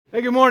Hey,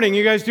 good morning.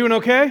 You guys doing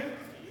okay?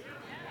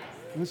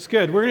 That's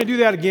good. We're going to do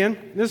that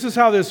again. This is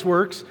how this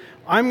works.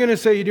 I'm going to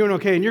say you're doing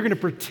okay, and you're going to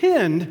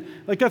pretend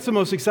like that's the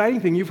most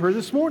exciting thing you've heard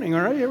this morning.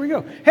 All right, here we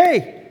go.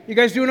 Hey, you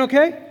guys doing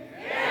okay?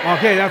 Yeah.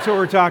 Okay, that's what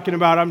we're talking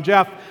about. I'm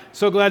Geoff.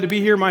 So glad to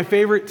be here. My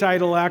favorite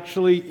title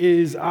actually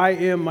is I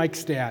Am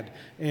Mike's Dad,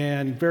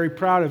 and very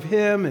proud of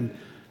him and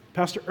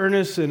Pastor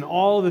Ernest and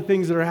all the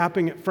things that are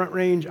happening at Front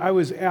Range. I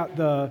was at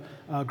the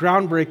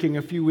groundbreaking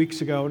a few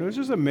weeks ago, and it was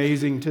just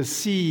amazing to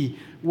see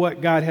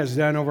what God has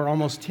done over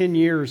almost 10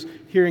 years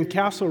here in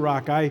Castle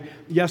Rock. I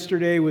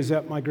yesterday was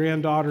at my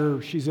granddaughter.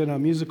 She's in a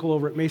musical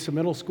over at Mesa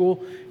Middle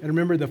School. And I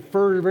remember the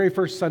very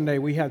first Sunday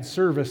we had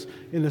service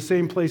in the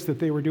same place that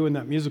they were doing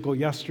that musical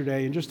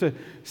yesterday. And just to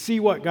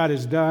see what God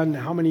has done,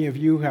 how many of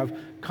you have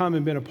come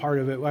and been a part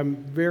of it, I'm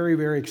very,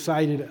 very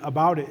excited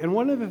about it. And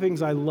one of the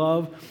things I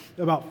love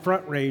about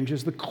Front Range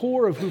is the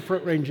core of who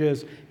Front Range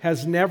is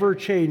has never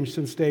changed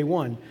since day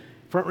one.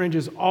 Front Range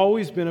has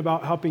always been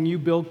about helping you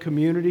build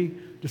community,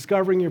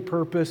 discovering your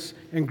purpose,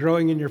 and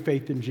growing in your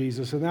faith in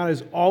Jesus. And that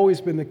has always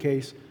been the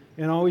case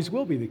and always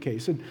will be the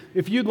case. And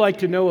if you'd like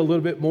to know a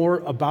little bit more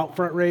about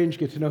Front Range,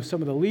 get to know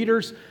some of the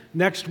leaders,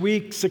 next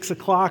week, 6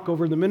 o'clock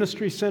over in the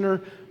Ministry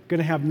Center, going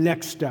to have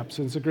Next Steps.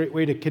 And it's a great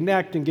way to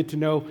connect and get to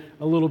know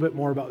a little bit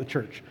more about the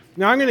church.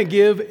 Now, I'm going to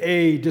give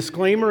a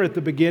disclaimer at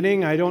the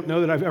beginning. I don't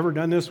know that I've ever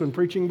done this when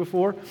preaching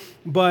before,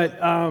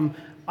 but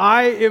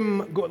I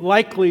am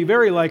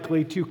very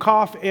likely to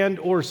cough and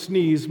or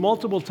sneeze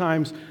multiple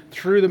times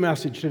through the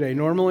message today.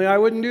 Normally I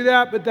wouldn't do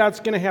that, but that's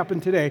going to happen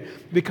today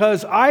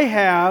because I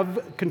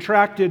have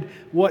contracted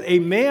what a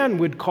man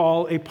would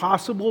call a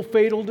possible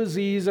fatal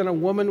disease and a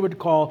woman would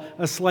call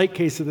a slight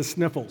case of the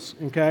sniffles,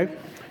 okay?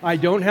 I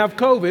don't have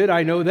COVID,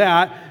 I know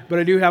that, but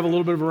I do have a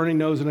little bit of a running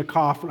nose and a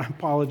cough, and I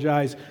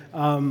apologize,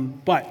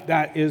 but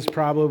that is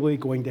probably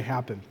going to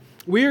happen.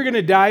 We are going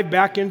to dive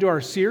back into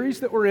our series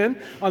that we're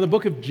in on the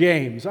book of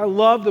James. I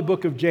love the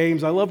book of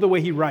James. I love the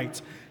way he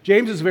writes.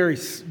 James is very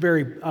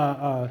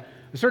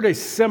sort of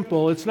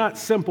simple. It's not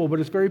simple, but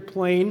it's very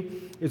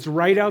plain. It's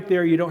right out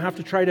there. You don't have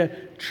to try to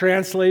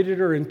translate it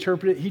or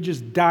interpret it. He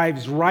just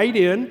dives right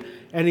in,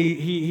 and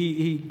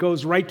he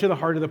goes right to the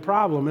heart of the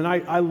problem. And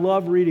I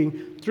love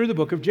reading through the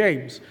book of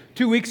James.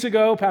 2 weeks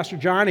ago, Pastor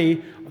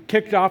Johnny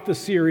kicked off the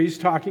series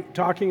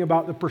talking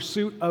about the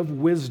pursuit of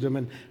wisdom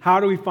and how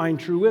do we find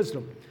true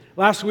wisdom.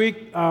 Last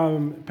week,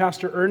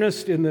 Pastor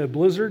Ernest in the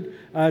Blizzard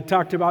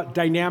talked about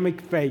dynamic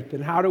faith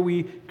and how do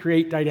we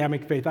create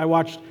dynamic faith. I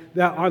watched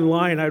that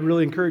online. I'd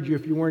really encourage you,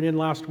 if you weren't in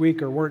last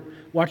week or weren't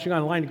watching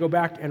online, to go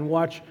back and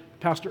watch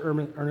Pastor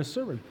Ernest's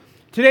sermon.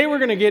 Today, we're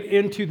going to get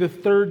into the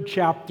third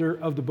chapter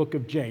of the book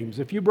of James.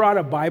 If you brought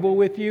a Bible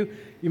with you,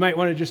 you might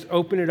want to just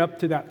open it up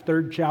to that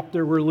third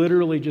chapter. We're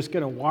literally just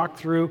going to walk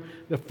through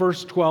the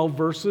first 12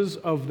 verses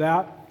of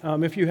that.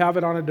 If you have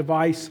it on a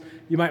device,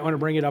 you might want to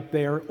bring it up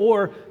there.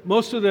 Or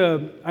all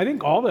the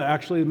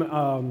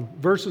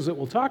verses that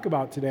we'll talk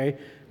about today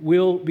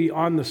will be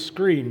on the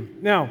screen.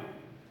 Now,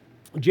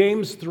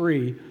 James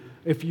 3,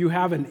 if you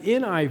have an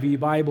NIV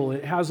Bible,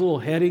 it has little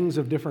headings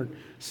of different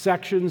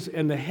sections,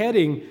 and the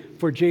heading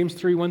for James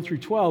 3, 1 through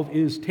 12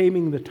 is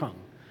Taming the Tongue.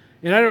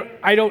 And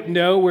I don't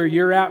know where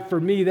you're at. For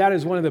me, that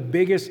is one of the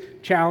biggest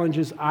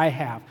challenges I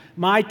have.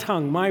 My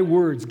tongue, my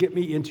words get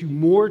me into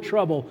more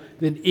trouble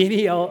than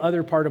any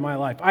other part of my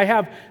life. I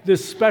have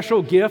this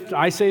special gift.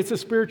 I say it's a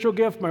spiritual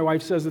gift. My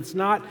wife says it's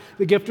not,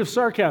 the gift of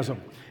sarcasm.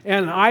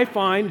 And I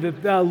find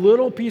that a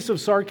little piece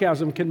of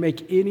sarcasm can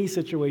make any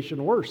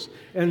situation worse.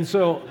 And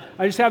so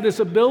I just have this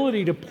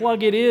ability to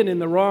plug it in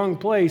the wrong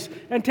place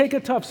and take a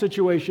tough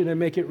situation and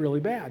make it really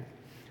bad.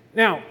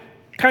 Now,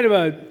 kind of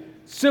a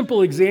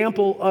simple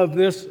example of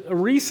this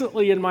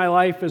recently in my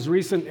life, as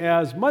recent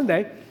as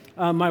Monday,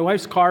 my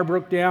wife's car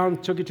broke down,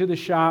 took it to the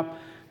shop.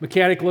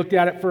 Mechanic looked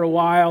at it for a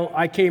while.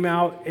 I came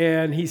out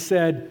and he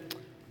said,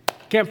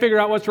 "Can't figure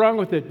out what's wrong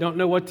with it, don't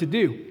know what to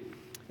do."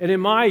 And in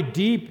my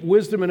deep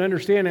wisdom and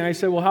understanding, I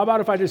said, "Well, how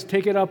about if I just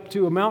take it up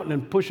to a mountain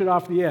and push it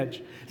off the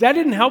edge?" That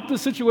didn't help the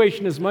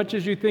situation as much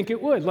as you think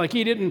it would. Like,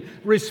 he didn't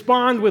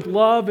respond with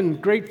love and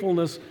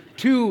gratefulness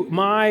to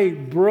my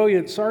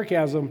brilliant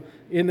sarcasm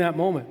in that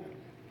moment.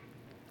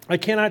 I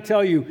cannot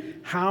tell you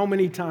how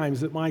many times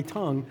that my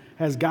tongue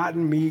has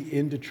gotten me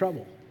into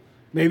trouble.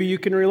 Maybe you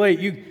can relate.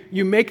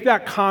 You make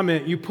that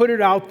comment, you put it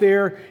out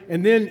there,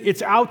 and then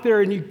it's out there,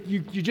 and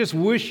you just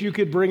wish you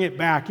could bring it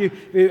back.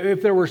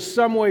 If there were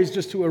some ways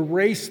just to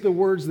erase the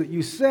words that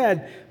you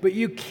said, but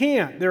you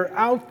can't. They're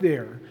out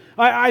there.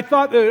 I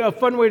thought that a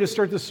fun way to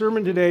start the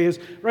sermon today is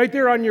right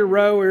there on your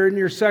row or in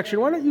your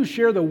section. Why don't you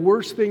share the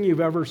worst thing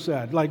you've ever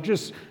said? Like,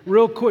 just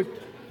real quick.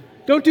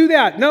 Don't do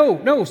that.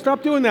 No,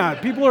 stop doing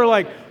that. People are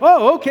like,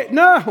 "Oh, okay."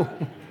 No,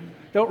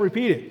 don't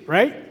repeat it,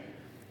 right?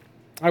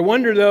 I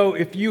wonder, though,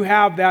 if you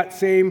have that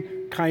same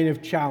kind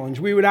of challenge.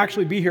 We would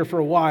actually be here for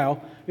a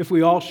while if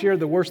we all shared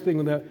the worst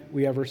thing that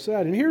we ever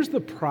said. And here's the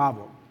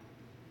problem,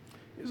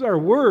 is our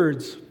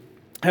words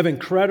have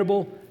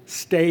incredible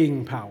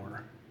staying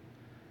power.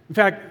 In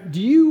fact,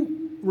 do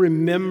you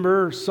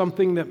remember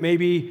something that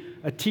maybe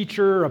a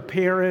teacher, a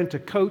parent, a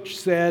coach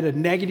said, a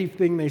negative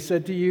thing they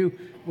said to you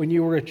when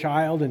you were a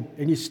child,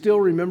 and you still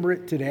remember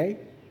it today?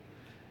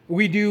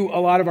 We do a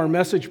lot of our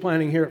message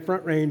planning here at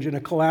Front Range in a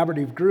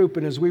collaborative group,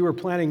 and as we were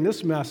planning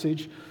this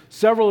message,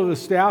 several of the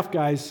staff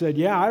guys said,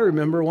 yeah, I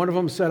remember. One of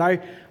them said,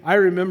 I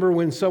remember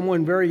when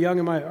someone very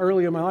young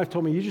early in my life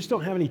told me, you just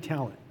don't have any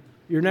talent.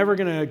 You're never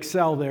going to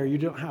excel there. You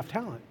don't have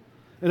talent.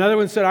 Another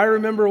one said, I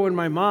remember when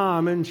my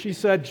mom, and she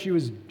said she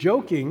was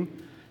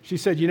joking, she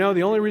said,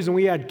 the only reason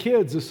we had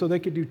kids is so they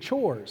could do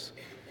chores.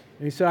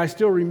 And he said, I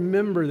still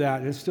remember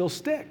that, and it still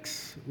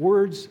sticks.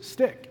 Words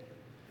stick.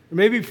 Or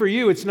maybe for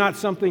you, it's not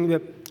something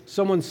that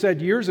someone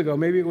said years ago.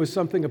 Maybe it was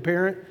something a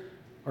parent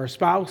or a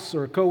spouse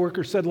or a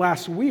coworker said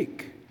last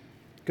week.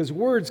 Because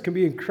words can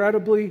be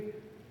incredibly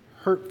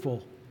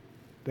hurtful.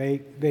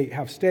 They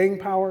have staying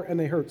power and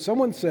they hurt.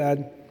 Someone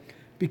said,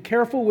 be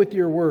careful with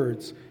your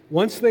words.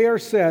 Once they are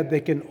said,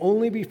 they can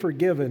only be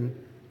forgiven,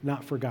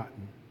 not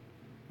forgotten.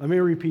 Let me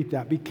repeat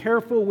that. Be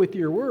careful with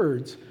your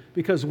words,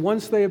 because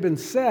once they have been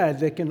said,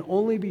 they can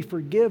only be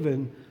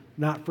forgiven,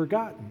 not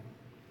forgotten.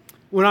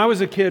 When I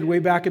was a kid, way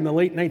back in the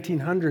late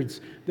 1900s,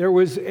 there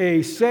was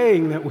a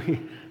saying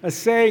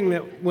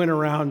that went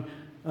around.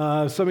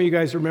 Some of you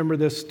guys remember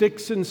this.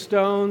 Sticks and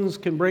stones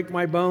can break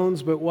my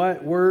bones, but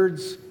what?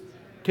 Words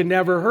can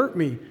never hurt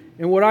me.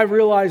 And what I've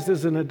realized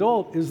as an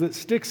adult is that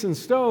sticks and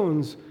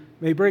stones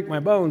may break my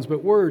bones,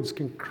 but words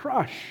can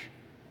crush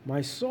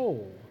my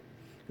soul.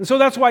 And so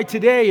that's why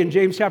today in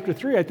James chapter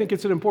 3, I think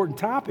it's an important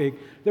topic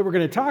that we're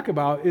going to talk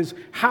about is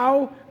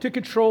how to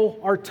control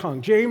our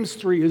tongue. James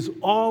 3 is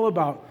all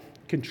about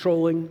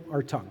controlling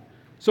our tongue.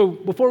 So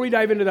before we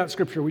dive into that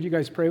scripture, would you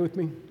guys pray with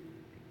me?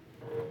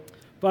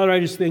 Father,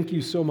 I just thank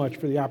you so much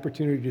for the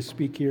opportunity to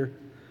speak here.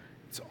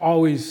 It's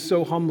always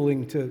so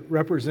humbling to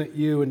represent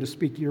you and to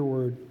speak your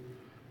word.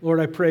 Lord,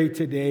 I pray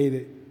today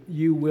that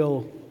you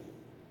will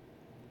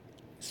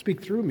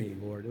speak through me,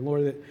 Lord. And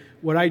Lord, that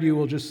what I do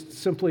will just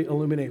simply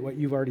illuminate what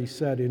you've already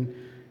said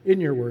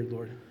in your word,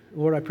 Lord.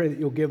 Lord, I pray that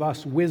you'll give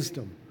us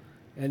wisdom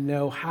and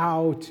know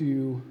how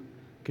to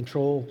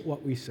control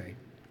what we say.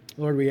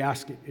 Lord, we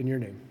ask it in your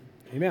name.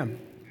 Amen.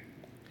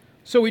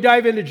 So we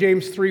dive into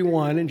James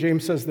 3:1, and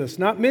James says this,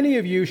 not many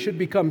of you should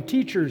become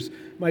teachers,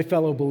 my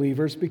fellow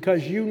believers,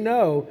 because you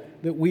know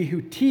that we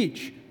who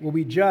teach will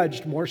be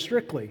judged more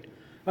strictly.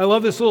 I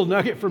love this little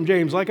nugget from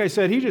James. Like I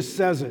said, he just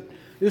says it.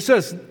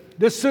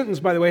 This sentence,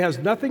 by the way, has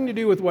nothing to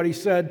do with what he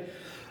said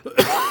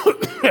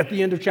at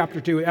the end of chapter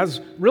 2. It has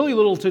really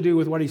little to do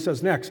with what he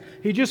says next.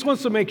 He just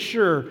wants to make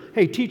sure,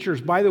 hey, teachers,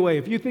 by the way,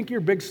 if you think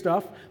you're big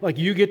stuff, like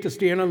you get to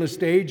stand on the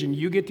stage and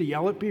you get to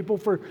yell at people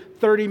for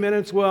 30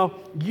 minutes, well,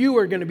 you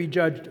are going to be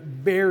judged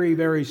very,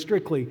 very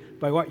strictly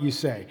by what you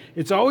say.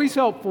 It's always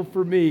helpful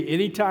for me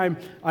anytime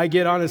I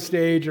get on a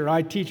stage or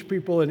I teach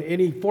people in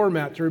any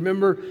format to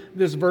remember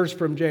this verse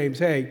from James.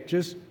 Hey,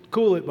 just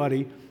cool it,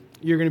 buddy.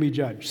 You're going to be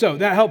judged. So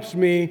that helps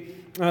me.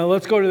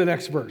 Let's go to the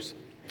next verse.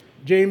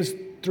 James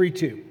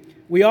 3:2.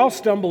 We all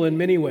stumble in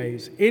many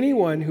ways.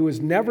 Anyone who is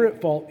never at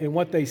fault in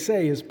what they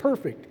say is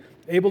perfect,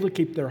 able to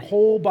keep their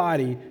whole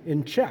body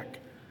in check.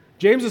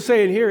 James is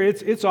saying here,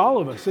 it's all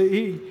of us.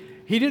 He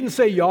didn't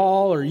say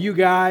y'all or you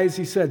guys.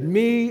 He said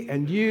me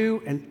and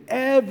you and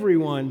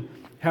everyone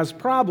has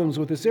problems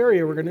with this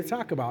area we're going to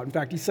talk about. In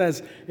fact, he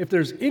says if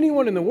there's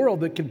anyone in the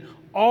world that can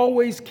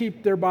always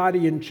keep their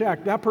body in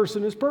check, that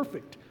person is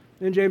perfect.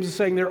 And James is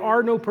saying there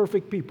are no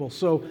perfect people.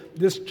 So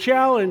this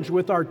challenge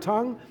with our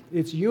tongue,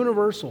 it's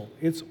universal.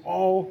 It's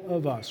all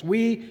of us.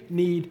 We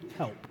need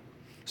help.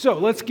 So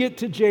let's get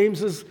to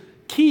James's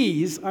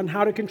keys on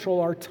how to control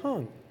our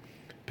tongue.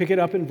 Pick it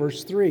up in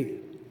verse 3.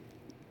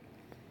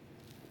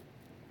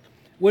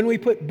 When we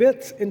put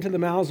bits into the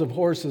mouths of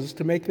horses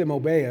to make them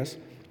obey us,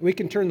 we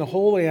can turn the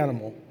whole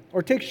animal.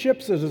 Or take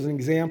ships as an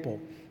example.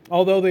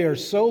 Although they are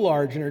so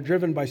large and are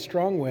driven by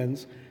strong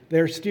winds,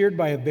 they are steered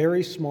by a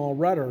very small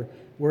rudder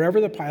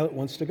wherever the pilot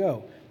wants to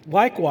go.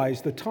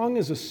 Likewise, the tongue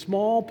is a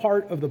small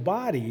part of the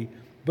body,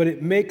 but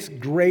it makes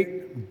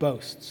great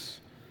boasts.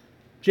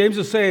 James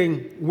is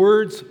saying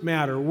words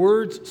matter.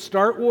 Words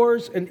start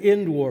wars and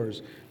end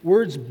wars.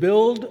 Words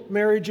build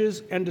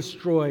marriages and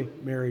destroy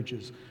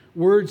marriages.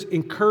 Words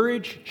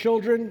encourage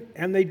children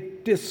and they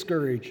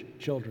discourage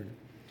children.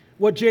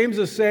 What James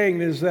is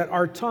saying is that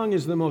our tongue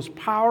is the most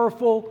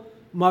powerful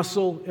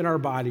muscle in our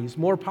bodies,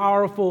 more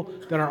powerful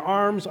than our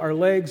arms, our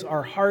legs,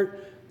 our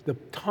heart. The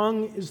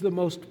tongue is the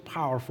most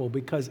powerful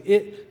because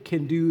it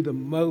can do the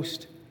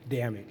most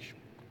damage.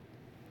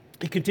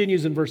 He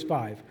continues in verse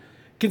 5.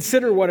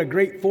 Consider what a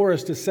great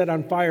forest is set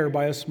on fire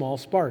by a small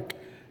spark.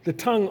 The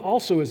tongue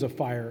also is a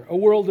fire, a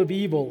world of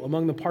evil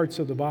among the parts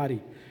of the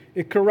body.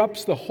 It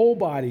corrupts the whole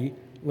body,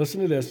 listen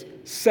to this,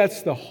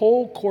 sets the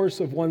whole course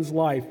of one's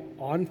life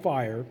on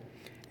fire,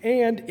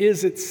 and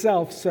is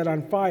itself set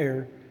on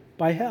fire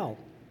by hell.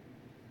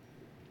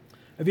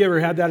 Have you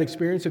ever had that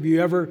experience? Have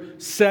you ever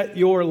set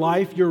your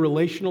life, your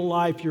relational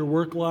life, your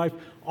work life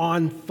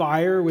on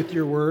fire with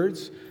your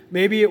words?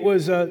 Maybe it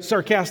was a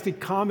sarcastic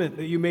comment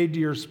that you made to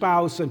your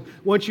spouse, and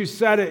once you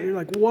said it, you're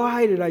like,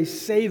 why did I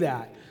say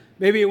that?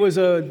 Maybe it was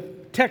a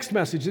text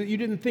message that you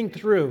didn't think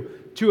through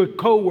to a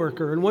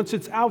coworker, and once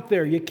it's out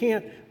there, you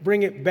can't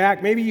bring it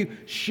back. Maybe you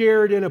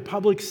shared in a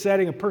public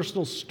setting a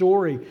personal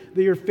story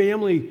that your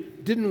family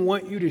didn't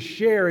want you to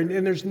share,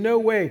 and there's no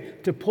way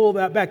to pull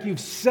that back. You've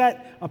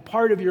set a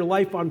part of your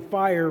life on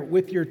fire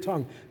with your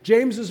tongue.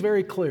 James is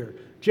very clear.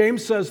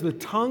 James says the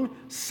tongue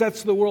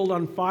sets the world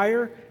on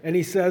fire, and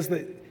he says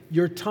that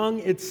your tongue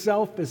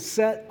itself is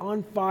set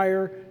on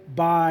fire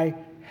by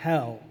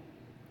hell.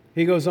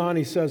 He goes on,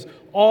 he says,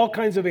 all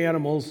kinds of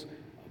animals,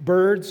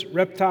 birds,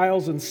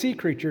 reptiles, and sea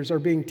creatures are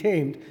being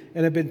tamed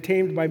and have been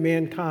tamed by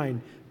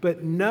mankind.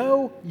 But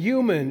no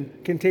human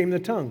can tame the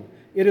tongue.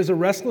 It is a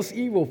restless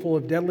evil full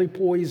of deadly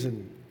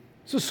poison.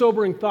 It's a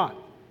sobering thought.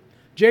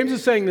 James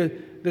is saying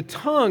that the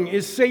tongue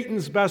is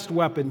Satan's best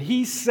weapon.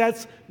 He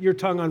sets your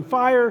tongue on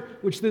fire,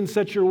 which then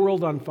sets your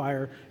world on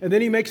fire. And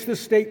then he makes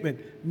this statement,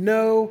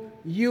 no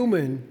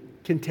human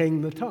can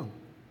tame the tongue.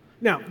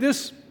 Now,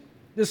 this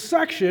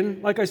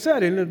section, like I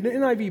said, in the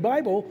NIV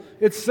Bible,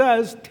 it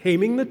says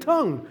taming the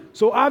tongue.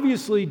 So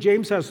obviously,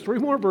 James has 3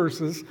 more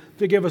verses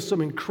to give us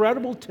some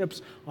incredible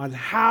tips on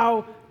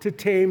how to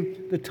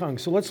tame the tongue.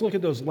 So let's look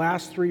at those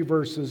last 3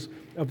 verses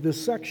of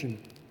this section.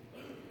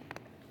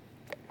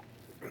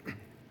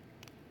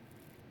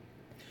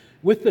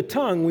 With the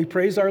tongue we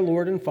praise our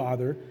Lord and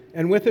Father,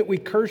 and with it we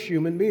curse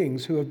human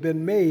beings who have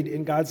been made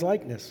in God's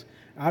likeness.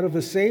 Out of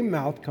the same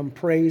mouth come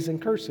praise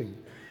and cursing.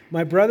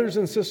 My brothers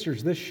and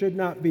sisters, this should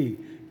not be.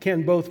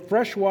 Can both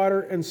fresh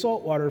water and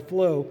salt water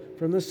flow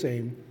from the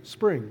same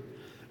spring?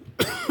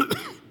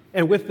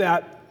 And with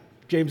that,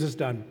 James is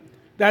done.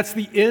 That's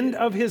the end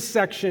of his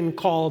section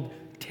called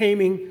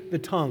Taming the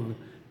Tongue.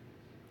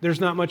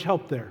 There's not much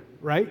help there,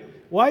 right?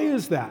 Why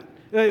is that?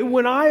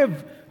 When I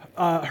have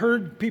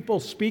heard people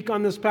speak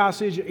on this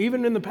passage,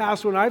 even in the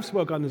past when I've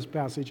spoke on this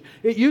passage,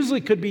 it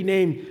usually could be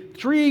named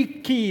 3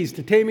 keys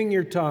to taming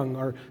your tongue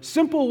or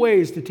simple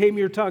ways to tame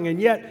your tongue.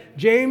 And yet,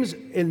 James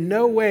in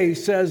no way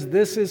says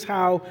this is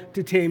how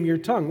to tame your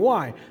tongue.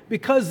 Why?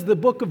 Because the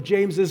book of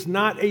James is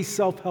not a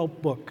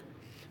self-help book.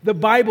 The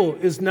Bible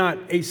is not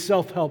a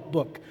self-help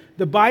book.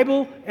 The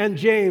Bible and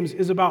James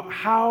is about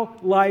how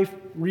life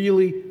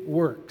really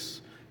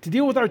works. To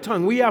deal with our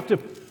tongue, we have to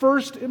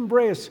first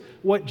embrace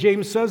what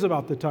James says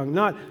about the tongue.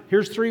 Not,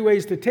 here's 3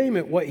 ways to tame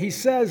it. What he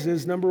says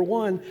is, number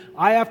 1,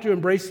 I have to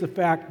embrace the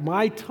fact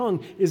my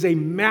tongue is a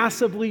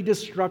massively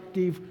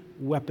destructive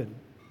weapon.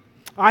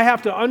 I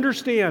have to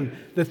understand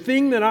the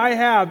thing that I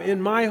have in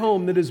my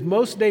home that is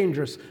most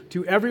dangerous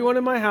to everyone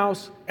in my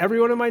house,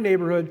 everyone in my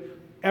neighborhood,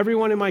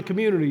 everyone in my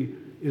community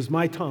is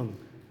my tongue.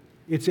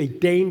 It's a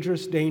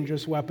dangerous,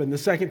 dangerous weapon. The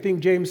second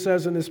thing James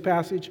says in this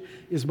passage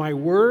is my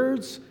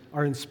words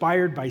are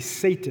inspired by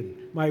Satan.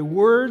 My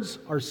words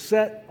are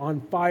set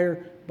on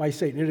fire by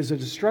Satan. It is a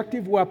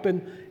destructive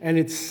weapon, and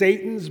it's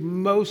Satan's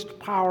most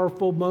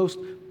powerful, most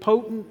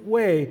potent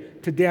way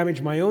to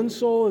damage my own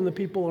soul and the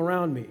people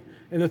around me.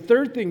 And the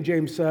third thing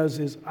James says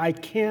is, I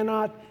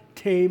cannot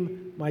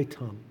tame my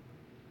tongue.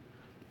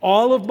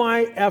 All of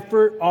my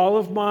effort, all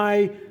of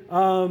my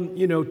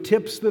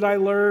tips that I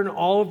learn,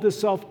 all of the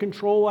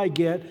self-control I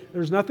get,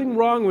 there's nothing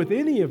wrong with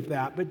any of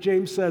that. But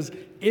James says,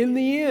 in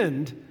the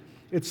end,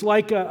 it's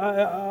like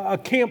a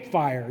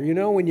campfire,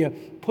 when you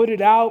put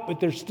it out,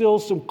 but there's still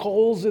some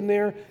coals in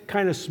there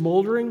kind of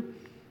smoldering,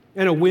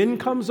 and a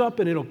wind comes up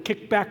and it'll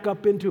kick back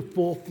up into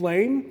full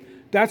flame.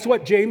 That's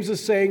what James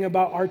is saying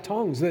about our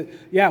tongues. That,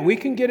 we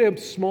can get it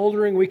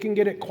smoldering, we can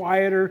get it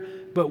quieter,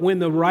 but when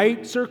the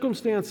right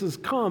circumstances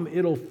come,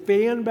 it'll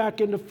fan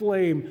back into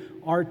flame.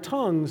 Our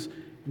tongues,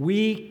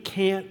 we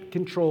can't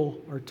control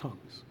our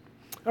tongues.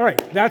 All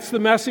right, that's the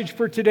message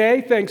for today.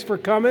 Thanks for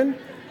coming.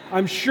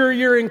 I'm sure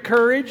you're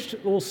encouraged.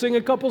 We'll sing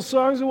a couple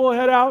songs and we'll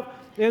head out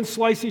and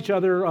slice each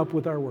other up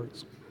with our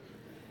words.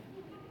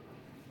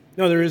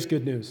 No, there is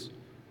good news.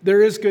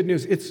 There is good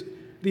news.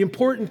 The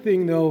important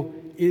thing, though,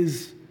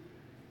 is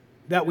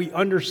that we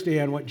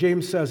understand what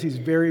James says he's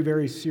very,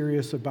 very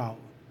serious about.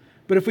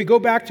 But if we go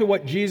back to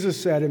what Jesus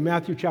said in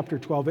Matthew chapter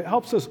 12, it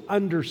helps us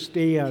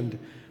understand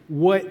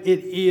what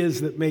it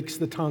is that makes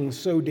the tongue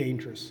so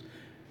dangerous.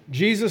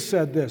 Jesus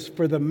said this,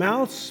 "For the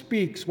mouth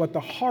speaks what the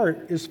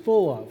heart is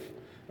full of.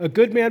 A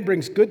good man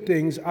brings good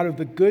things out of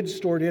the good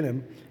stored in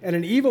him, and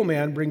an evil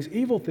man brings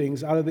evil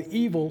things out of the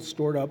evil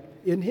stored up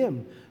in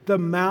him." The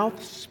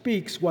mouth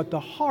speaks what the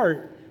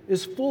heart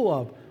is full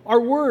of.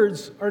 Our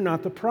words are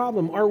not the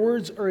problem. Our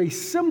words are a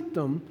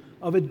symptom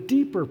of a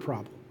deeper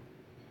problem.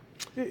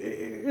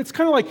 It's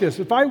kind of like this.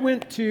 If I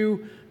went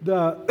to the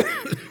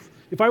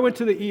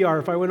ER,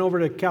 if I went over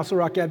to Castle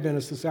Rock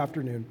Adventist this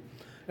afternoon,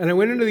 and I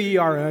went into the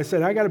ER and I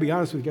said, I got to be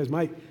honest with you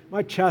guys,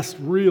 my chest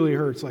really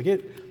hurts. Like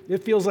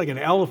it feels like an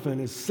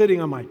elephant is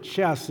sitting on my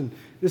chest, and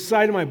this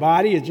side of my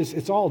body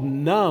it's all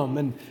numb,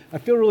 and I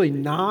feel really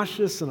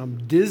nauseous and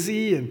I'm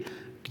dizzy. And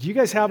do you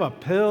guys have a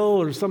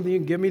pill or something you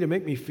can give me to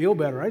make me feel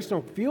better? I just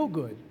don't feel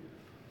good.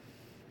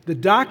 The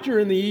doctor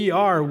in the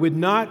ER would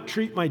not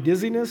treat my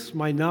dizziness,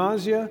 my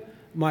nausea,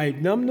 my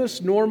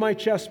numbness, nor my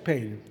chest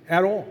pain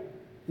at all.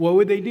 What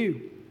would they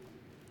do?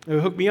 They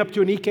would hook me up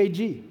to an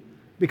EKG,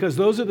 because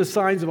those are the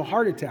signs of a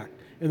heart attack.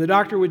 And the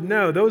doctor would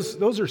know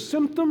those are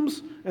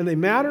symptoms and they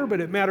matter, but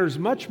it matters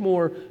much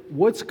more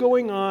what's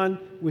going on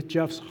with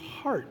Geoff's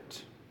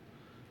heart.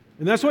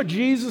 And that's what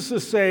Jesus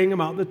is saying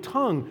about the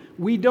tongue.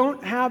 We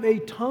don't have a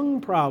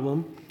tongue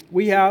problem,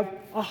 we have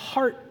a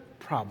heart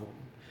problem.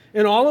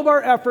 In all of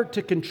our effort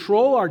to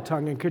control our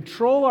tongue and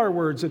control our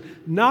words and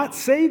not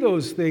say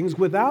those things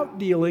without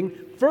dealing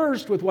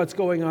first with what's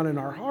going on in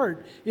our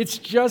heart, it's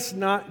just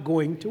not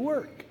going to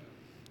work.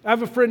 I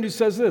have a friend who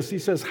says this. He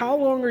says, how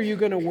long are you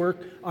going to work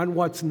on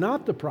what's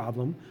not the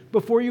problem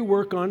before you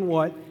work on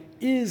what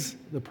is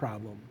the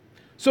problem?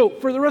 So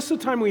for the rest of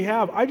the time we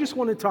have, I just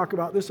want to talk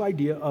about this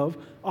idea of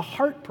a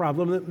heart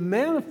problem that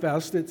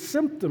manifests, its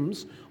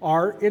symptoms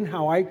are in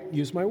how I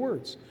use my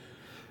words.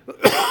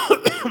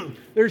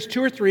 There's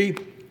 2 or 3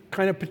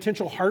 kind of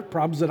potential heart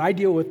problems that I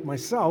deal with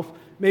myself.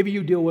 Maybe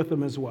you deal with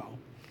them as well.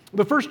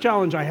 The first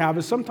challenge I have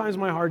is sometimes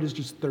my heart is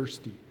just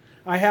thirsty.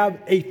 I have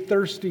a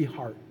thirsty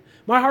heart.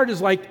 My heart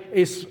is like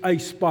a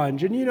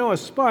sponge. And you know, a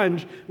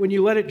sponge, when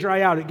you let it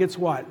dry out, it gets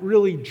what?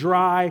 Really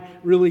dry,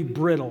 really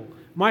brittle.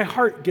 My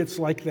heart gets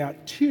like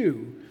that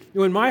too.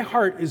 When my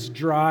heart is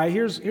dry,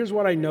 here's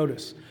what I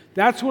notice.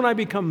 That's when I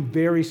become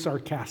very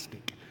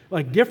sarcastic.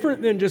 Like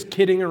different than just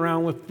kidding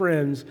around with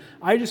friends,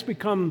 I just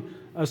become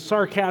a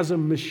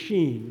sarcasm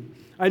machine.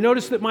 I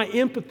notice that my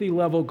empathy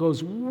level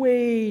goes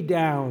way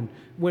down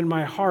when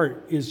my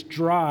heart is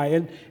dry.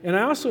 And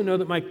I also know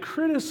that my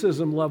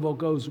criticism level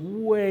goes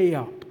way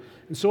up.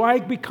 And so I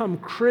become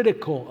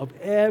critical of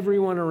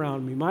everyone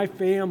around me, my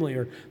family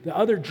or the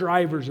other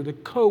drivers or the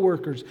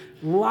coworkers.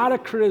 A lot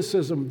of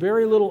criticism,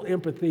 very little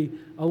empathy,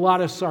 a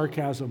lot of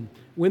sarcasm.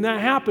 When that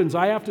happens,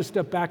 I have to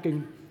step back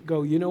and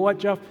go, you know what,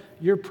 Geoff?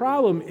 Your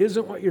problem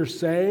isn't what you're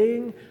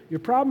saying. Your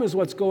problem is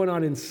what's going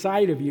on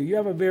inside of you. You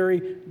have a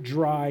very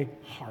dry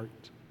heart.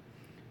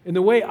 And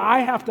the way I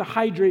have to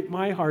hydrate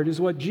my heart is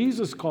what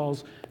Jesus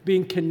calls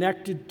being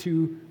connected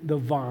to the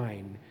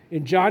vine.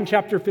 In John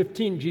chapter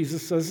 15,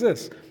 Jesus says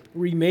this,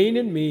 "Remain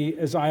in me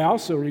as I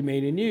also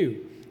remain in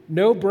you.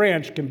 No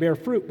branch can bear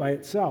fruit by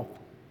itself.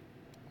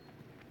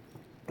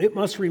 It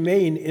must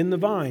remain in the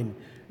vine.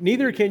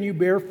 Neither can you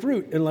bear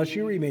fruit unless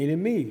you remain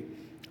in me.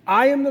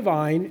 I am the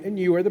vine and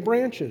you are the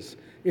branches.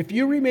 If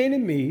you remain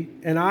in me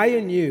and I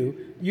in you,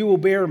 you will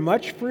bear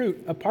much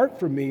fruit. Apart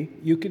from me,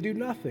 you can do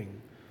nothing."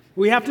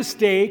 We have to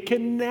stay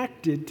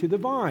connected to the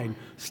vine,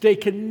 stay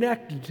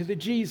connected to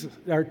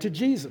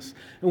Jesus.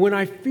 And when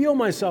I feel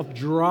myself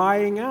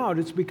drying out,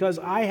 it's because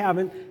I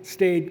haven't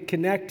stayed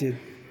connected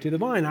to the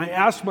vine. I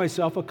ask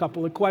myself a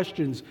couple of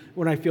questions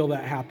when I feel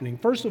that happening.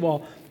 First of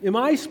all, am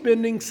I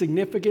spending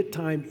significant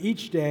time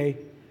each day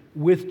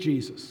with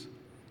Jesus?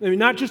 I mean,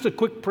 not just a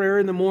quick prayer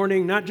in the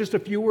morning, not just a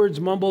few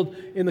words mumbled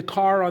in the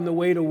car on the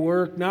way to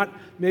work, not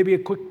maybe a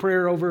quick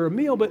prayer over a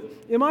meal, but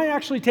am I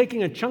actually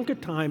taking a chunk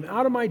of time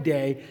out of my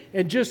day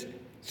and just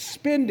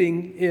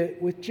spending it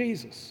with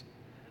Jesus?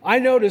 I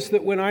notice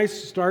that when I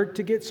start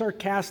to get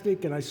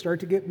sarcastic and I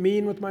start to get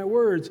mean with my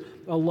words,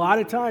 a lot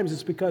of times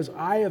it's because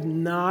I have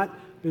not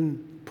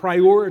been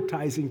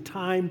prioritizing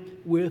time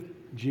with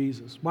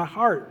Jesus. My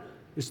heart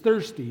is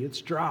thirsty,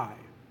 it's dry.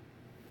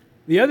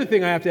 The other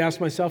thing I have to ask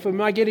myself,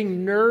 am I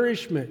getting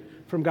nourishment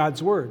from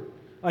God's Word?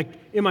 Like,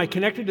 am I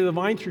connected to the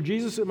vine through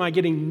Jesus? Am I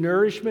getting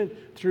nourishment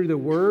through the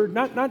Word?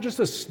 Not just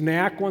a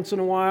snack once in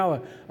a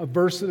while, a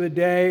verse of the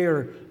day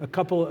or a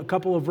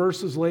couple of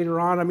verses later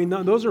on. I mean,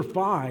 those are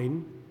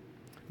fine.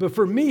 But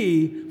for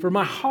me, for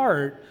my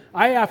heart,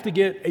 I have to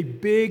get a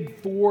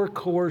big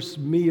 4-course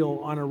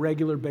meal on a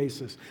regular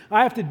basis.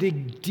 I have to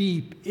dig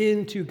deep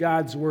into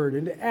God's Word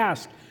and to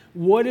ask,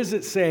 what is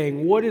it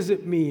saying? What does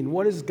it mean?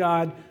 What is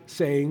God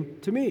saying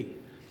to me?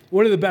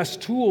 One of the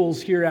best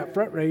tools here at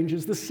Front Range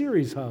is the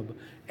Series Hub.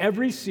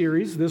 Every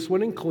series, this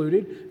one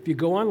included, if you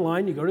go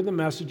online, you go to the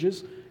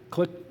messages,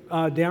 click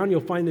down,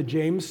 you'll find the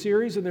James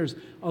series, and there's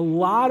a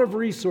lot of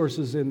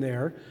resources in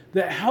there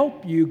that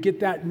help you get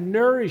that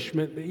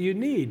nourishment that you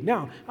need.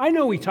 Now, I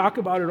know we talk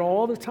about it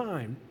all the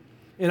time,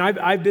 and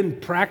I've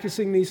been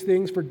practicing these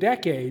things for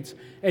decades,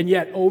 and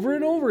yet over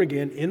and over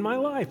again in my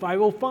life, I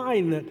will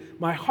find that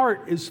my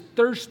heart is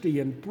thirsty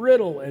and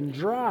brittle and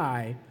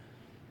dry,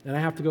 and I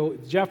have to go,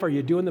 Geoff, are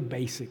you doing the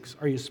basics?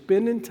 Are you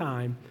spending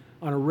time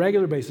on a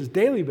regular basis,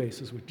 daily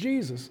basis with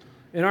Jesus,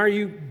 and are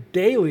you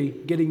daily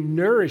getting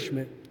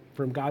nourishment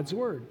from God's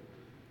Word?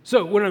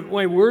 So when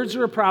my words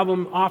are a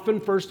problem,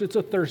 often first it's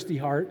a thirsty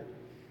heart.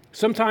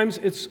 Sometimes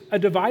it's a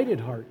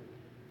divided heart.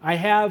 I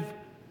have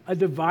a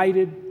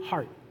divided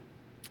heart.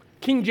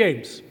 King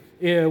James,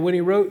 when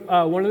he wrote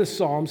one of the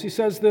Psalms, he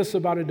says this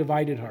about a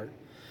divided heart.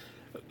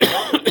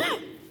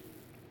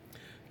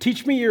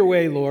 "Teach me your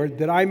way, Lord,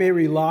 that I may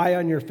rely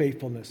on your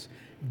faithfulness.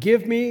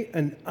 Give me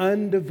an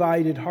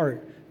undivided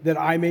heart, that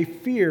I may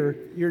fear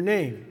your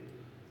name."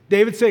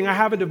 David's saying, I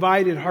have a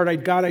divided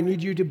heart. God, I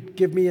need you to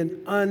give me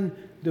an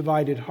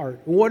undivided heart.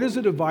 What is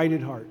a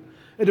divided heart?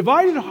 A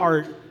divided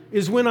heart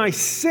is when I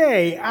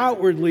say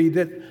outwardly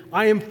that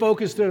I am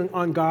focused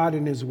on God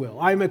and His will.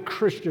 I'm a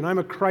Christian. I'm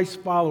a Christ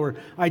follower.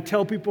 I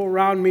tell people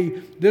around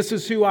me, this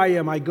is who I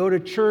am. I go to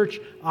church.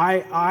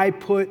 I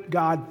put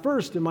God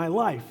first in my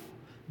life.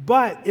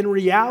 But in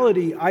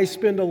reality, I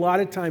spend a lot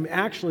of time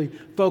actually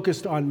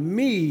focused on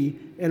me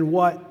and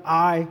what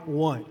I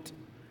want.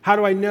 How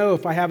do I know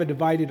if I have a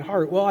divided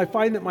heart? Well, I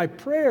find that my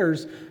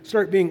prayers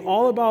start being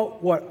all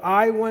about what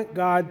I want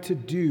God to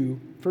do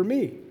for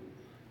me.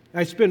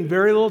 I spend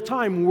very little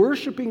time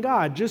worshiping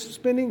God, just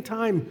spending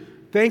time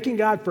thanking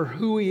God for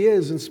who He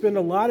is, and spend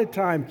a lot of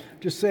time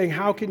just saying,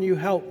 how can you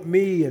help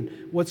me and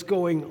what's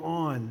going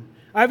on?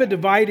 I have a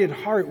divided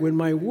heart when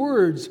my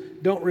words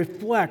don't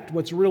reflect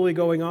what's really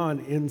going on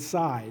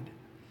inside.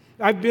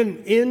 I've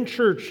been in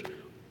church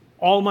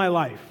all my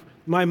life.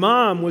 My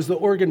mom was the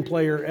organ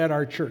player at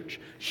our church.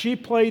 She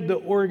played the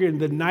organ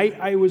the night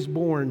I was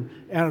born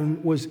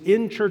and was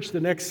in church the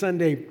next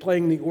Sunday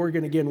playing the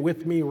organ again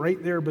with me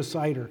right there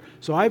beside her.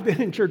 So I've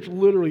been in church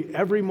literally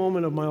every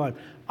moment of my life.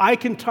 I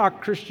can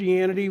talk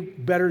Christianity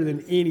better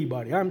than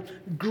anybody. I'm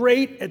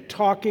great at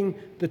talking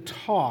the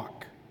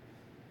talk,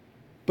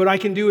 but I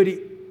can do it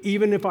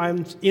even if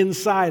I'm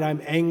inside.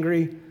 I'm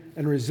angry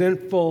and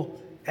resentful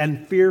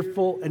and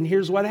fearful, and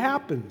here's what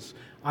happens.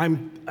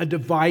 I'm a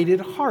divided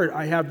heart.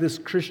 I have this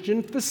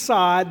Christian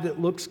facade that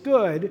looks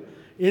good.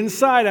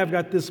 Inside, I've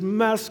got this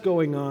mess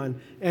going on,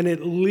 and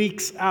it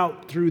leaks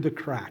out through the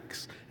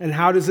cracks. And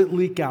how does it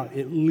leak out?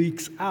 It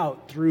leaks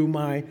out through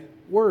my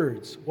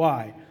words.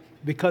 Why?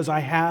 Because I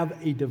have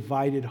a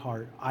divided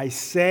heart. I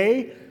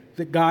say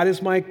that God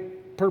is my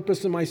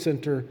purpose and my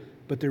center,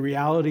 but the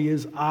reality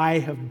is I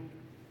have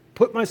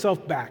put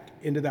myself back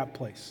into that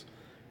place.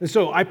 And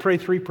so I pray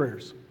 3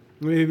 prayers.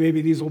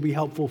 Maybe these will be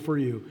helpful for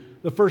you.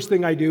 The first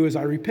thing I do is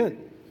I repent.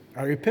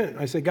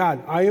 I say,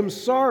 God, I am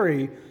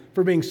sorry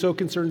for being so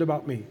concerned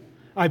about me.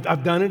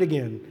 I've done it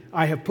again.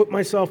 I have put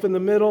myself in the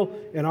middle,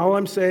 and all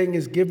I'm saying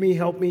is, give me,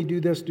 help me, do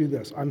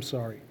this. I'm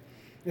sorry.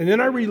 And then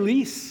I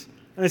release,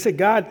 and I say,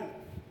 God,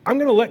 I'm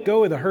going to let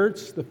go of the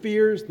hurts, the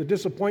fears, the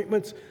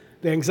disappointments,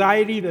 the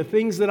anxiety, the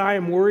things that I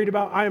am worried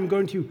about. I am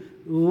going to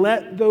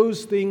let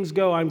those things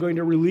go. I'm going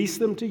to release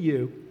them to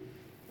you.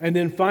 And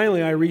then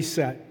finally, I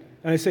reset.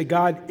 And I say,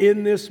 God,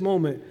 in this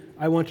moment,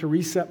 I want to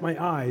reset my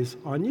eyes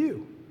on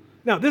you.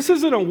 Now, this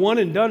isn't a one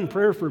and done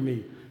prayer for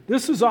me.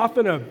 This is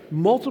often a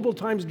multiple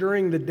times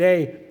during the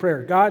day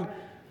prayer. God,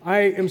 I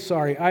am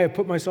sorry. I have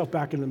put myself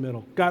back in the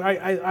middle. God,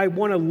 I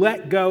want to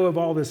let go of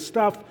all this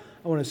stuff.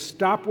 I want to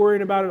stop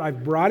worrying about it.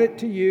 I've brought it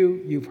to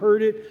you. You've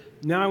heard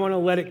it. Now I want to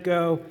let it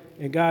go.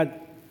 And God,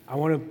 I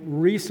want to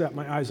reset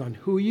my eyes on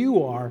who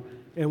you are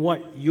and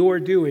what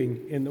you're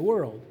doing in the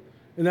world.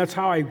 And that's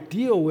how I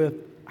deal with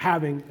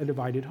having a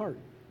divided heart.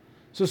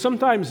 So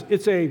sometimes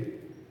it's a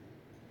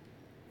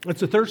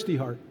thirsty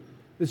heart.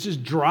 It's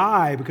just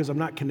dry because I'm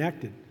not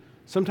connected.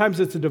 Sometimes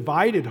it's a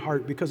divided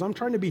heart because I'm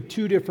trying to be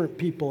 2 different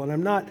people and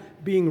I'm not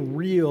being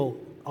real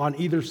on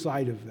either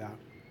side of that.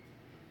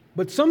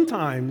 But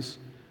sometimes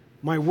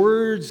my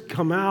words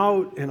come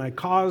out and I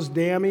cause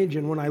damage,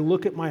 and when I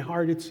look at my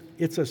heart,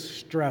 it's a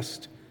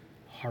stressed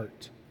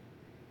heart.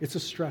 It's a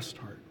stressed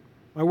heart.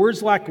 My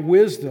words lack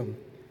wisdom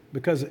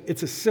because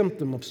it's a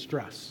symptom of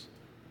stress.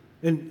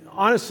 And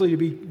honestly, to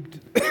be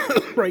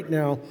right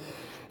now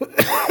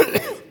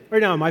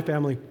in my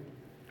family,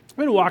 I've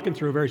been walking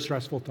through a very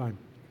stressful time.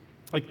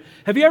 Like,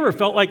 have you ever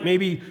felt like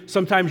maybe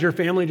sometimes your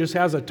family just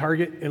has a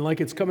target and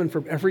like it's coming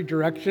from every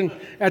direction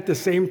at the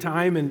same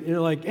time, and you're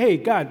like, hey,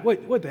 God,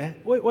 what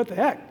the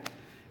heck?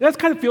 That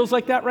kind of feels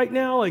like that right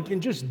now, like in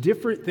just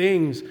different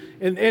things.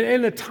 And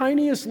the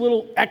tiniest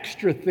little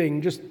extra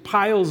thing just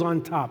piles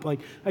on top. Like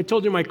I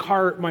told you,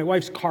 my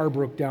wife's car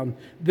broke down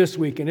this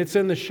week, and it's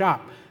in the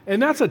shop. And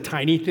that's a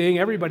tiny thing.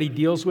 Everybody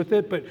deals with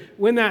it. But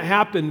when that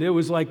happened, it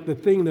was like the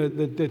thing,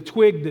 the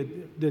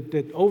twig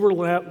that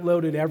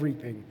overloaded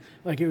everything.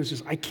 Like it was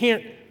just, I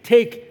can't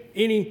take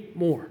any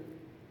more.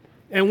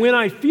 And when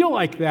I feel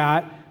like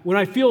that, when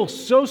I feel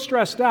so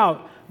stressed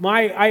out,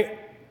 I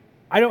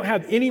don't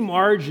have any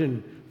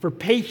margin for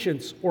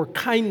patience or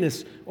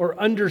kindness or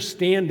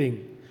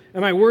understanding.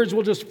 And my words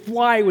will just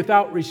fly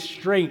without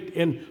restraint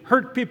and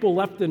hurt people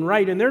left and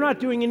right. And they're not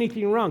doing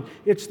anything wrong.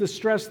 It's the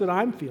stress that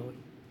I'm feeling.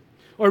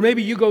 Or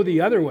maybe you go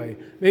the other way.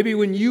 Maybe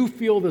when you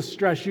feel the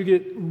stress, you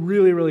get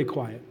really, really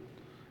quiet.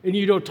 And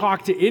you don't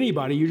talk to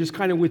anybody. You just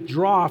kind of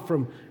withdraw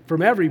from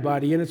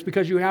everybody. And it's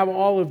because you have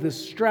all of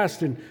this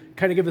stress and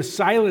kind of give a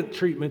silent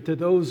treatment to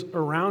those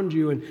around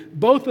you. And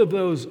both of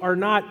those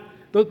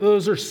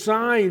are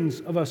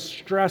signs of a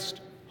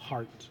stressed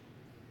heart.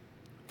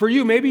 For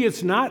you, maybe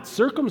it's not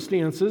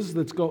circumstances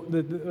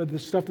the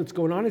stuff that's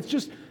going on. It's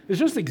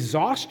just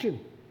exhaustion.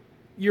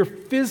 You're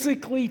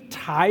physically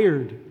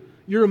tired.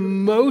 You're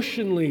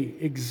emotionally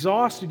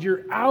exhausted.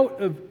 You're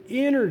out of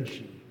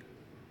energy.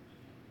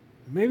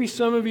 Maybe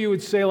some of you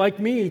would say, like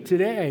me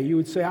today, you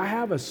would say, I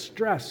have a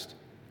stressed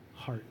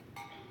heart.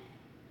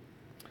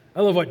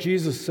 I love what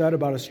Jesus said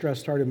about a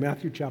stressed heart in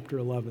Matthew chapter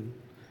 11.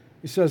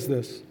 He says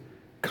this,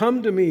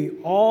 come to me,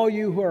 all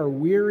you who are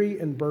weary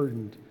and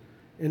burdened,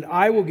 and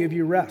I will give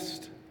you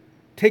rest.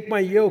 Take my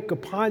yoke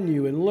upon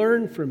you and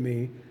learn from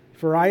me,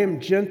 for I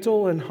am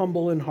gentle and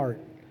humble in heart,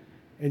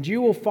 and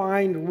you will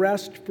find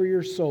rest for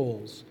your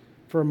souls,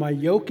 for my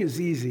yoke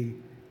is easy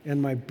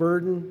and my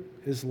burden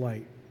is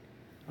light.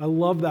 I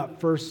love that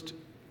first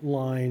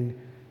line.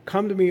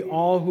 Come to me,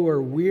 all who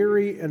are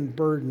weary and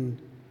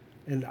burdened,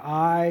 and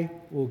I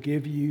will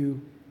give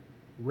you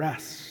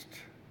rest.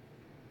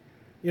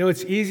 You know,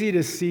 it's easy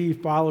to see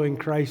following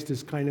Christ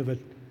as kind of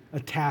a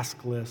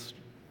task list.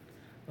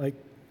 Like,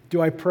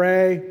 do I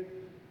pray?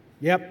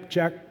 Yep,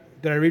 check.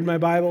 Did I read my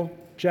Bible?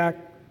 Check.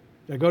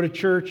 Did I go to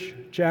church?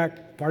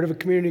 Check. Part of a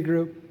community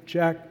group?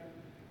 Check.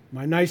 Am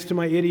I nice to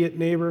my idiot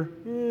neighbor?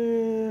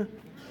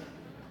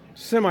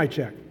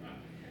 Semi-check.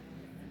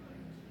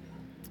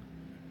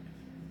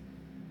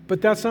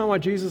 But that's not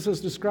what Jesus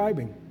is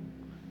describing.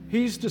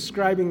 He's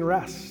describing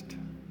rest.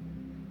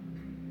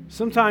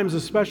 Sometimes,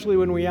 especially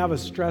when we have a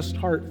stressed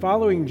heart,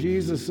 following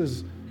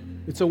Jesus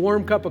it's a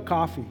warm cup of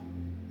coffee.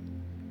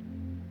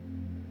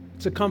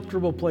 It's a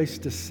comfortable place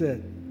to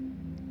sit.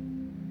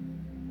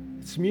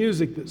 It's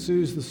music that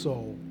soothes the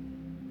soul.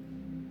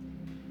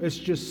 It's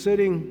just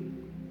sitting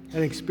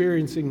and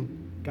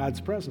experiencing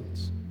God's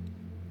presence.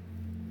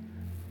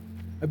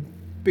 I've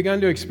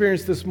begun to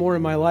experience this more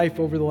in my life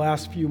over the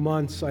last few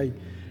months. I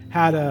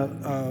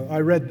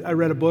read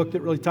a book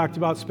that really talked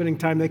about spending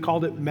time. They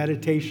called it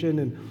meditation,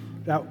 and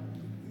that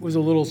was a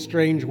little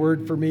strange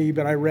word for me,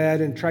 but I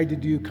read and tried to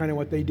do kind of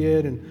what they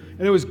did, and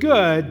it was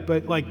good,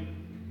 but like,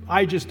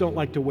 I just don't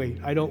like to wait.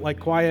 I don't like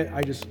quiet.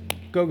 I just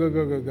go.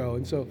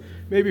 And so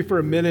maybe for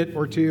a minute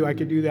or two I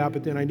could do that,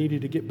 but then I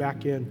needed to get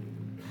back in.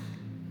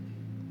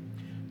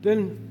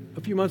 Then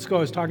a few months ago,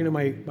 I was talking to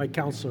my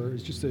counselor.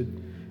 He's just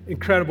an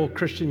incredible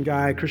Christian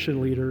guy,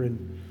 Christian leader,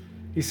 and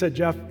he said,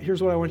 Geoff,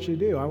 here's what I want you to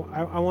do.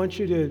 I want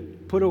you to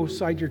put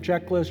aside your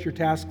checklist, your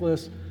task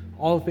list,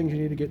 all the things you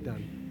need to get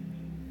done.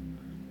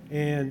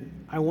 And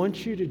I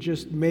want you to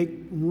just make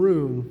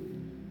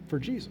room for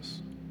Jesus.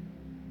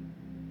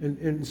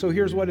 And so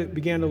here's what it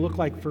began to look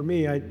like for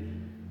me. I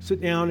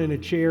sit down in a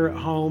chair at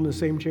home, the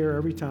same chair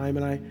every time,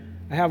 and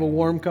I have a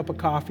warm cup of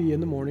coffee in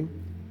the morning.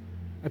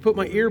 I put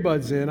my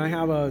earbuds in. I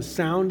have a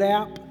sound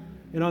app,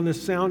 and on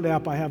this sound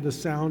app, I have the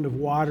sound of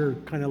water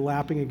kind of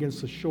lapping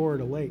against the shore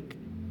at a lake.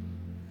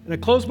 And I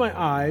close my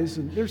eyes,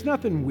 and there's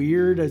nothing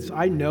weird. As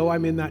I know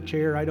I'm in that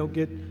chair. I don't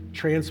get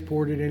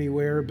transported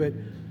anywhere, but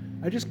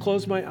I just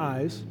close my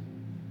eyes,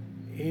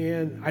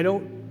 and I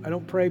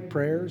don't pray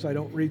prayers. I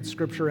don't read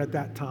scripture at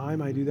that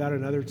time. I do that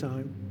another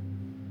time.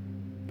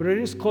 But I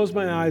just close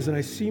my eyes, and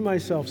I see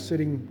myself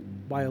sitting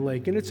by a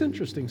lake. And it's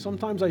interesting.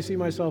 Sometimes I see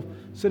myself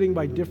sitting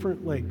by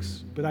different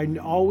lakes, but I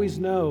always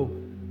know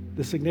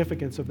the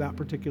significance of that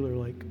particular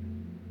lake.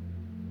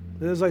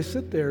 And as I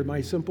sit there,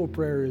 my simple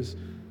prayer is,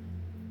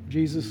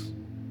 Jesus,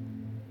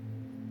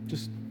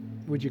 just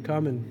would you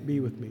come and be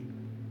with me?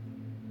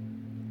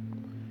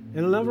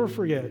 And I'll never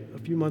forget, a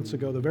few months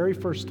ago, the very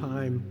first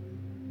time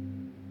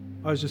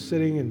I was just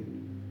sitting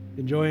and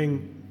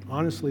enjoying,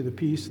 honestly, the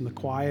peace and the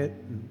quiet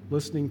and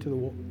listening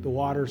to the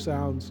water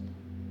sounds.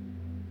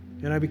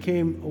 And I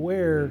became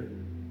aware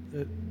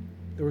that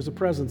there was a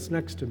presence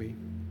next to me.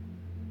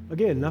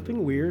 Again,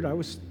 nothing weird. I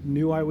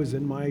knew I was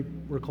in my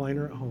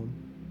recliner at home.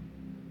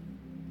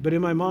 But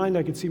in my mind,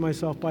 I could see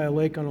myself by a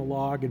lake on a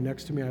log, and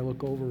next to me I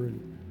look over,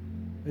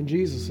 and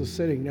Jesus is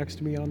sitting next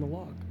to me on the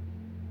log.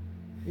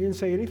 He didn't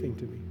say anything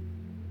to me.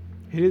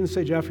 He didn't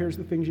say, Geoff, here's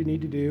the things you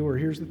need to do, or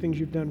here's the things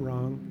you've done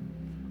wrong,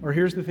 or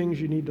here's the things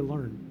you need to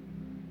learn.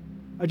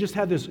 I just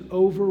had this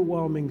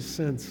overwhelming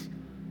sense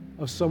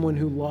of someone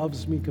who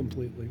loves me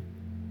completely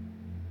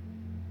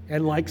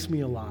and likes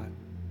me a lot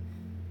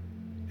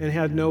and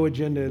had no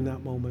agenda in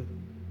that moment,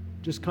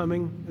 just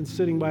coming and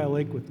sitting by a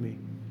lake with me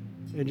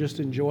and just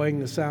enjoying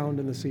the sound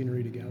and the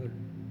scenery together.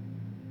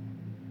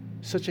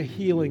 Such a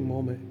healing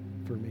moment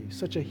for me,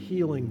 such a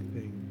healing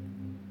thing.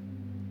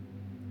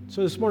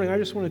 So this morning, I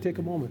just want to take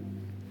a moment.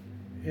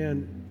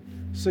 And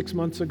 6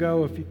 months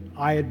ago, if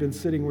I had been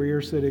sitting where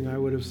you're sitting, I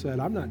would have said,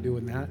 I'm not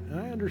doing that. And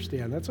I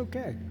understand. That's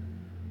okay.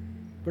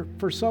 But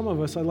for some of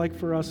us, I'd like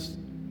for us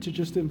to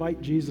just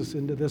invite Jesus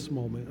into this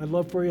moment. I'd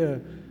love for you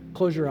to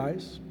close your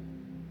eyes.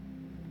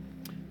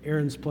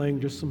 Aaron's playing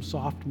just some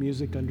soft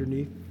music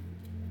underneath.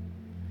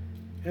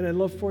 And I'd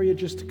love for you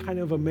just to kind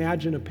of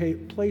imagine a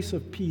place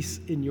of peace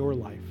in your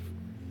life.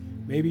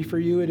 Maybe for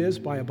you it is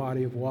by a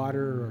body of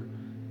water, or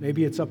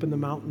maybe it's up in the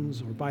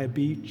mountains or by a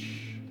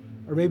beach,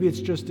 or maybe it's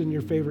just in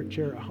your favorite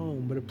chair at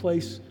home, but a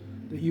place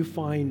that you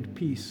find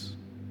peace.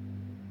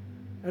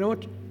 And I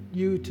want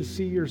you to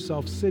see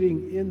yourself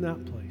sitting in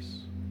that place.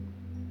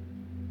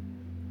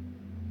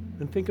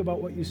 And think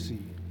about what you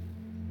see,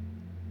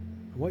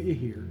 what you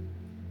hear.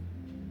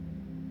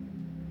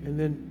 And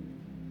then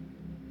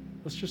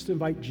let's just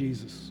invite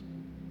Jesus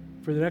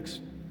for the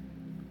next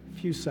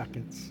few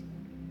seconds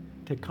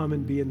to come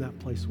and be in that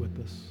place with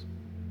us.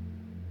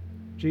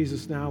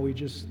 Jesus, now we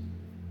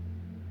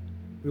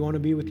want to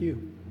be with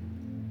you.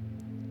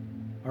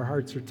 Our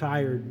hearts are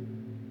tired,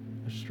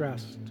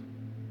 stressed,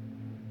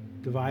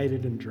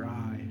 divided and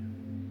dry.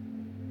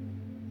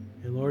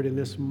 And Lord, in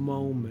this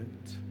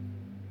moment,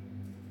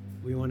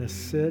 we want to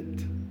sit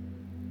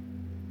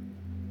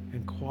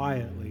and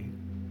quietly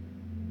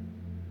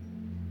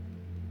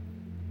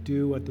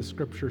do what the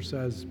scripture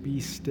says, be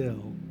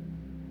still,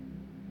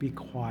 be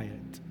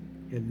quiet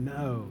and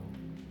know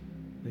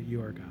that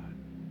you are God.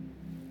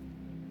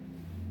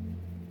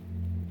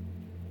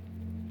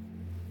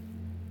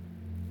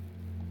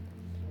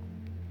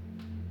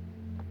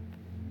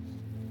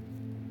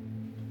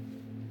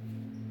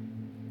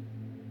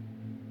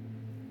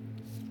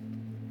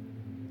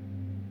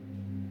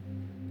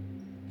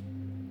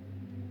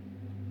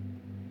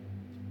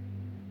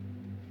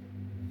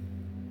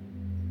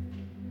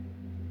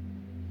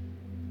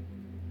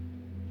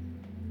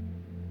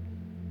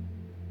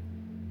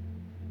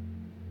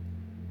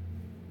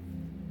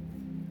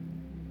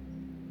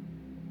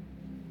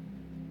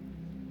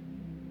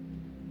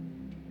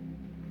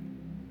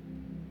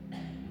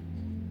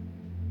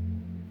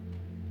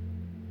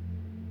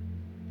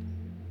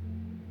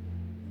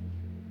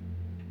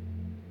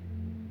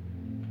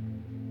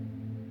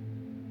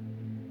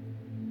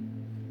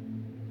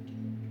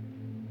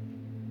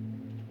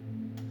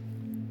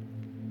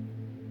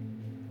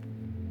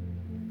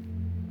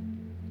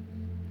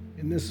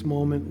 In this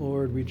moment,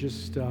 Lord, we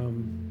just,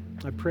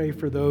 I pray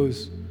for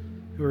those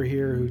who are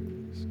here who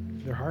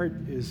their heart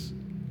is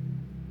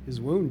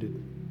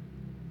wounded.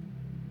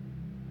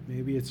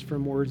 Maybe it's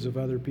from words of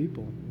other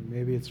people.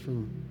 Maybe it's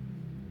from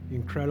the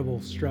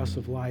incredible stress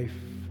of life.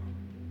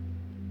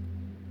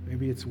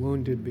 Maybe it's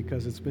wounded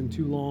because it's been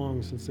too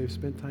long since they've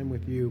spent time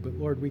with you. But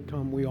Lord,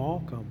 we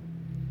all come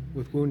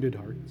with wounded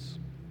hearts.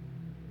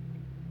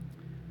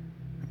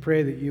 I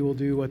pray that you will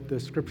do what the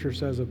scripture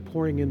says of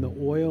pouring in the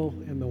oil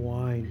and the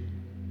wine,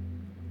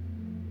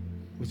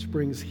 which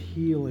brings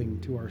healing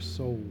to our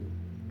soul.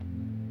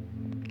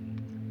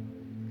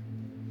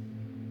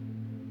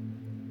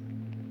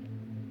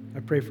 I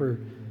pray for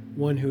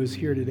one who is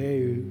here today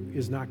who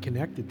is not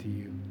connected to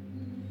you.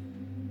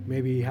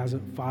 Maybe he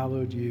hasn't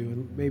followed you,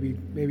 and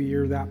maybe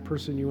you're that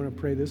person. You want to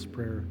pray this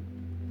prayer.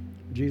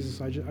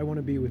 Jesus, I want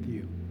to be with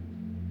you.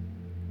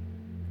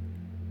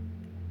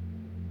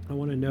 I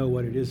want to know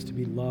what it is to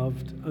be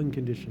loved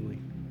unconditionally,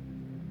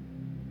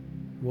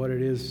 what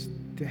it is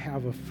to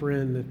have a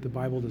friend that the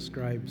Bible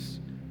describes,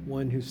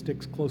 one who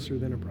sticks closer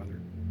than a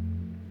brother.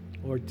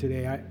 Lord,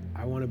 today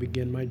I want to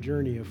begin my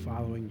journey of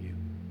following you.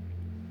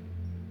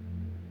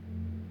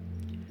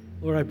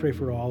 Lord, I pray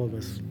for all of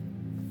us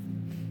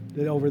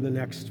that over the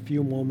next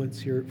few moments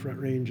here at Front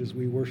Range as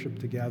we worship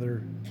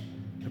together,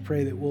 I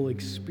pray that we'll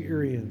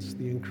experience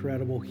the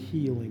incredible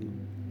healing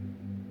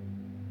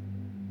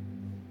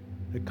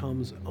that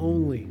comes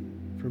only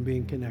from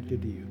being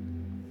connected to you.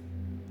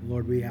 And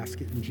Lord, we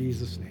ask it in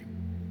Jesus' name.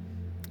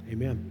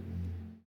 Amen.